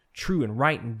is true and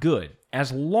right and good,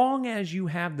 as long as you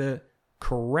have the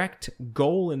correct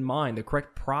goal in mind, the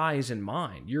correct prize in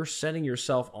mind, you're setting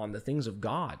yourself on the things of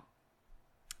God,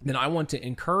 then I want to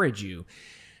encourage you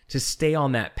to stay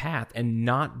on that path and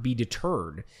not be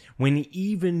deterred when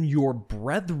even your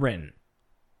brethren,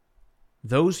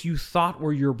 those you thought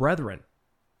were your brethren,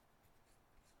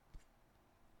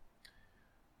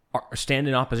 stand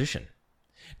in opposition.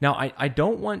 Now, I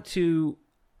don't want to,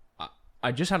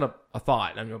 I just had a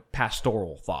thought, a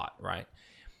pastoral thought, right?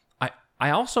 I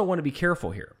also want to be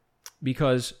careful here,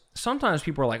 because sometimes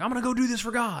people are like, I'm going to go do this for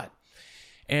God.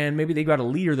 And maybe they got a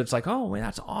leader that's like, oh, man,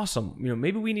 that's awesome.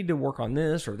 Maybe we need to work on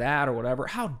this or that or whatever.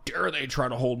 How dare they try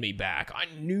to hold me back? I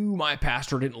knew my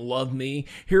pastor didn't love me.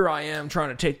 Here I am trying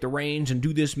to take the reins and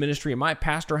do this ministry, and my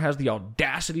pastor has the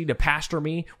audacity to pastor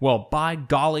me. Well, by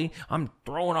golly, I'm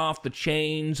throwing off the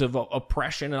chains of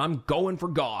oppression and I'm going for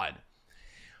God.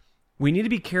 We need to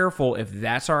be careful if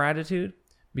that's our attitude,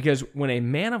 because when a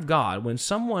man of God, when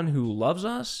someone who loves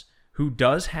us, who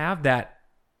does have that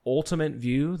ultimate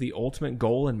view, the ultimate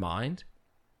goal in mind,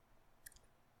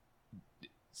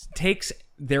 takes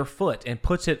their foot and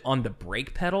puts it on the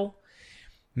brake pedal,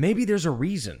 maybe there's a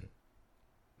reason.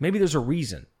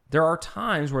 There are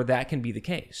times where that can be the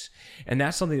case. And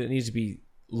that's something that needs to be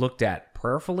looked at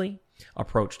prayerfully,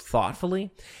 approached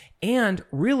thoughtfully, and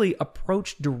really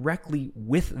approached directly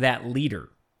with that leader.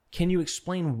 Can you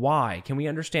explain why? Can we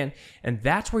understand? And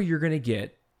that's where you're going to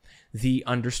get the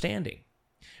understanding.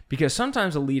 Because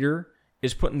sometimes a leader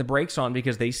is putting the brakes on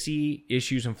because they see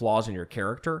issues and flaws in your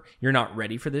character. You're not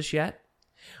ready for this yet.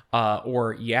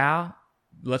 Or, yeah,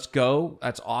 let's go.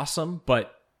 That's awesome.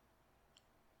 But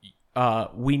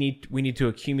we need to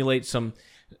accumulate some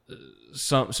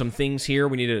things here.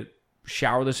 We need to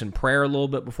shower this in prayer a little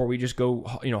bit before we just go,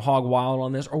 hog wild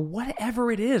on this, or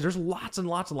whatever it is. There's lots and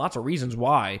lots and lots of reasons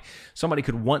why somebody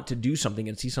could want to do something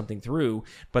and see something through,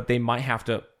 but they might have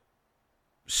to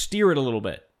steer it a little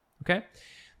bit. Okay.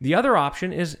 The other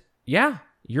option is,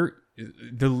 the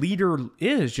leader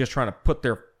is just trying to put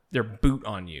their boot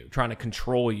on you, trying to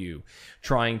control you,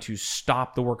 trying to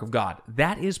stop the work of God.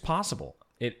 That is possible.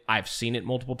 I've seen it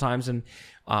multiple times in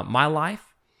my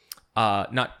life.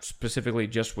 Not specifically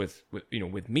just with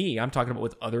me. I'm talking about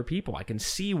with other people. I can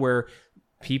see where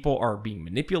people are being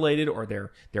manipulated, or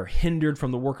they're hindered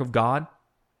from the work of God.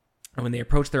 And when they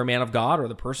approach their man of God, or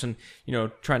the person,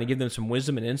 trying to give them some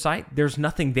wisdom and insight, there's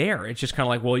nothing there. It's just kind of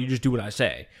like, well, you just do what I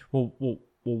say. Well,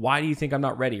 why do you think I'm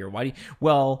not ready? Or why do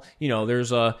you,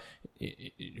 there's a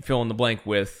fill in the blank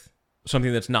with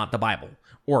something that's not the Bible,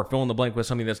 or fill in the blank with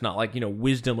something that's not like,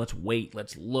 wisdom. Let's wait,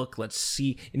 let's look, let's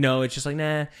see. No, it's just like,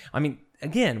 nah. I mean,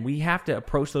 again, we have to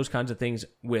approach those kinds of things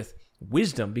with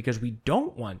wisdom, because we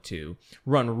don't want to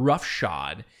run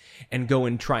roughshod and go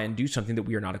and try and do something that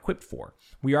we are not equipped for.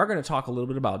 We are going to talk a little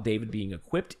bit about David being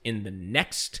equipped in the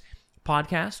next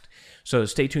podcast, so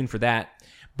stay tuned for that.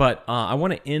 But I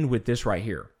want to end with this right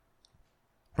here.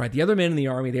 Right, the other men in the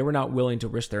army, they were not willing to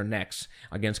risk their necks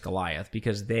against Goliath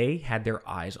because they had their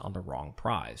eyes on the wrong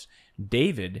prize.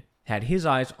 David had his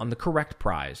eyes on the correct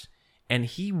prize, and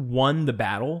he won the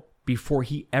battle before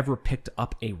he ever picked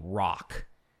up a rock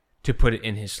to put it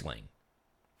in his sling.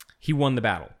 He won the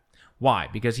battle. Why?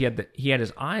 Because he had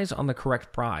his eyes on the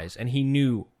correct prize, and he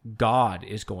knew God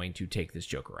is going to take this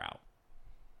joker out.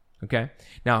 Okay?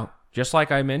 Now, just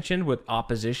like I mentioned with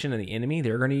opposition and the enemy,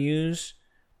 they're going to use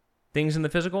things in the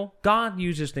physical. God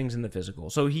uses things in the physical.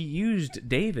 So he used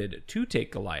David to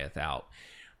take Goliath out.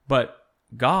 But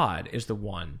God is the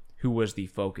one who was the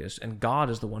focus, and God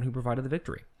is the one who provided the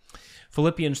victory.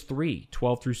 Philippians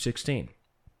 3:12-16.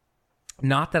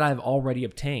 Not that I've already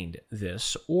obtained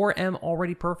this or am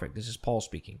already perfect. This is Paul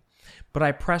speaking. But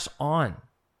I press on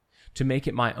to make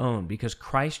it my own, because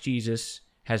Christ Jesus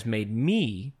has made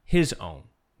me his own.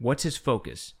 What's his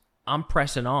focus? I'm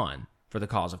pressing on for the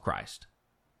cause of Christ.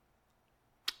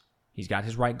 He's got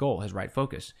his right goal, his right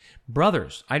focus.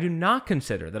 Brothers, I do not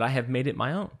consider that I have made it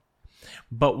my own.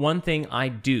 But one thing I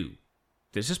do.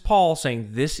 This is Paul saying,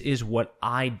 this is what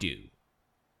I do.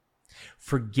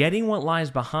 Forgetting what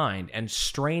lies behind and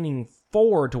straining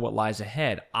forward to what lies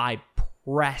ahead, I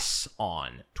press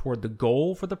on toward the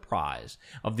goal for the prize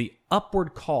of the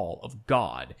upward call of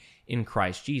God in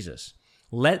Christ Jesus.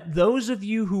 Let those of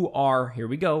you who are, here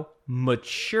we go,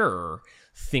 mature,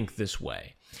 think this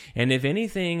way. And if in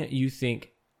anything you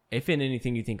think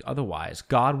otherwise,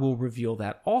 God will reveal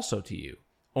that also to you.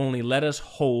 Only let us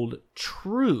hold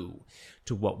true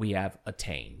to what we have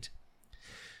attained.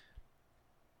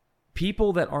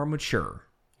 People that are mature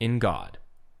in God,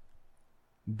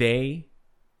 they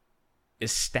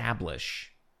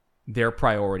establish their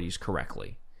priorities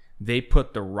correctly. They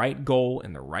put the right goal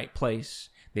in the right place.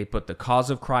 They put the cause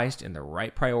of Christ in the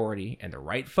right priority and the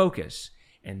right focus,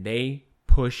 and they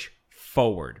push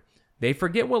forward. They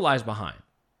forget what lies behind.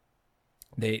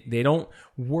 They don't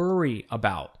worry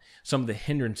about some of the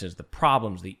hindrances, the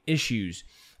problems, the issues.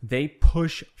 They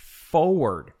push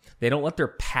forward. They don't let their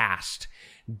past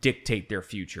dictate their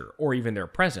future or even their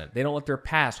present. They don't let their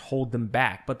past hold them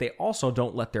back, but they also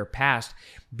don't let their past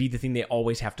be the thing they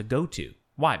always have to go to.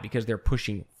 Why? Because they're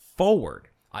pushing forward.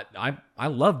 I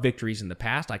love victories in the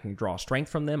past. I can draw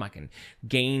strength from them. I can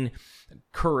gain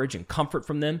courage and comfort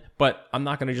from them, but I'm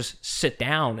not going to just sit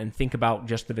down and think about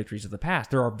just the victories of the past.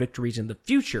 There are victories in the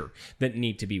future that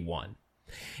need to be won.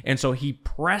 And so he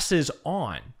presses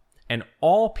on, and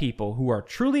all people who are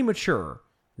truly mature,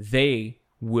 they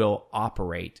will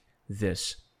operate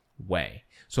this way.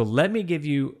 So let me give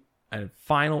you a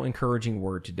final encouraging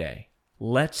word today.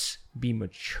 Let's be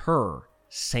mature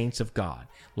saints of God.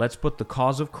 Let's put the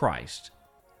cause of Christ,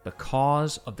 the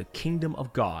cause of the kingdom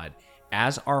of God,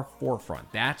 as our forefront.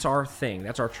 That's our thing.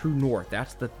 That's our true north.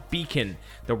 That's the beacon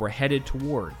that we're headed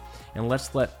toward. And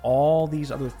let's let all these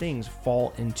other things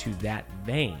fall into that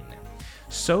vein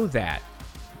so that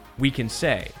we can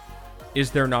say,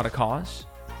 is there not a cause?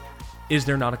 Is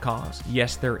there not a cause?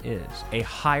 Yes, there is. A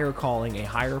higher calling, a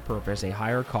higher purpose, a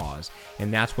higher cause.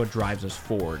 And that's what drives us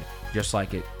forward, just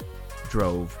like it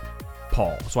drove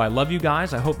Paul. So I love you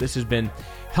guys. I hope this has been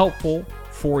helpful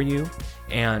for you.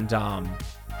 And I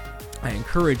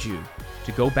encourage you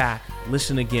to go back,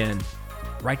 listen again,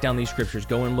 write down these scriptures,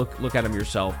 go and look at them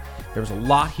yourself. There's a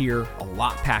lot here, a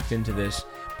lot packed into this,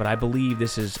 but I believe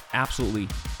this is absolutely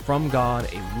from God,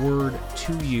 a word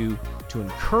to you to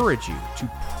encourage you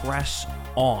to press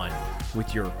on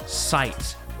with your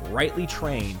sights rightly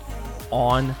trained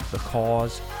on the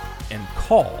cause and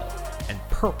call and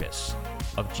purpose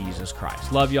of Jesus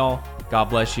Christ. Love y'all. God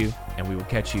bless you, and we will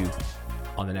catch you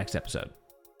on the next episode.